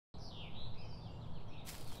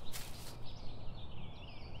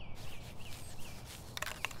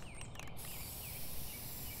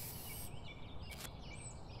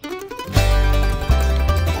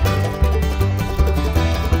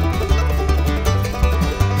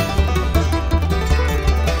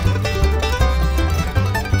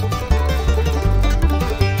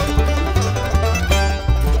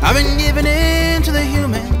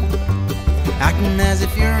forgotten as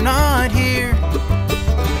if you're not here.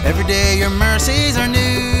 Every day your mercies are new,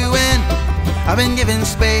 and I've been giving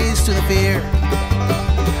space to the fear.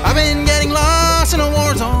 I've been getting lost in a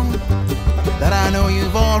war zone that I know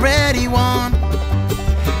you've already won.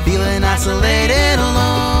 Feeling isolated,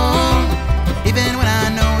 alone, even when I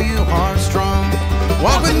know you are strong.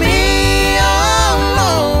 Walk with me, oh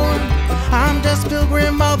Lord, I'm just a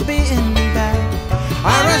pilgrim of being back.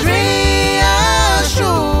 I was reassured,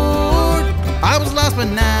 I was lost but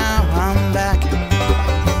now I'm back.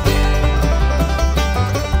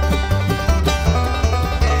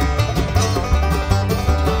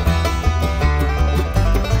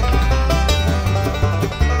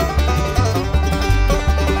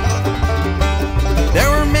 There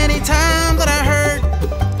were many times that I heard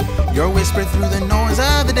your whisper through the noise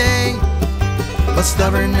of the day, but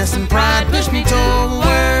stubbornness and pride pushed me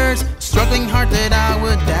towards struggling heart that I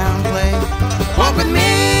would downplay. Walk with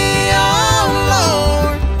me, oh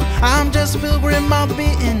Lord, I'm just a pilgrim of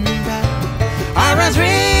being back. I was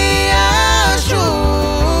reassured,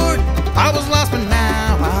 I was lost but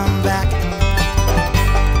now I'm back.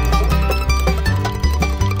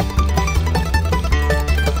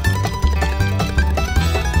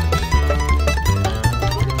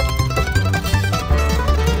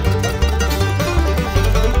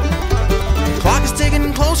 Clock is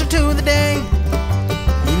ticking closer to the day.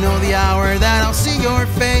 You know the hour that I'll see your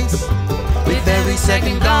face. With every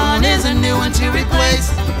second gone is a new one to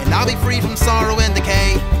replace, and I'll be free from sorrow and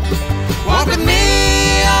decay. Walk with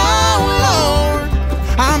me, oh Lord,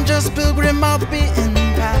 I'm just a pilgrim of being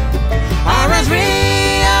back. I was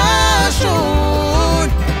reassured,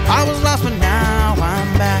 I was lost but now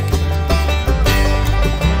I'm back.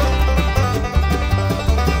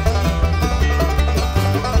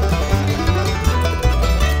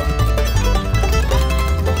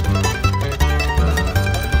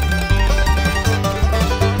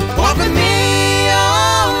 Walk with me,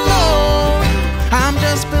 oh Lord, I'm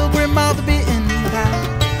just a pilgrim of the beaten path.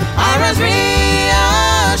 I was reassured,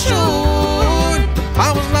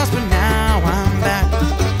 I was lost but now I'm back.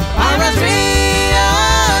 I was reassured,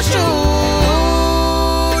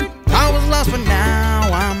 I was lost but now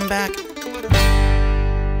I'm back.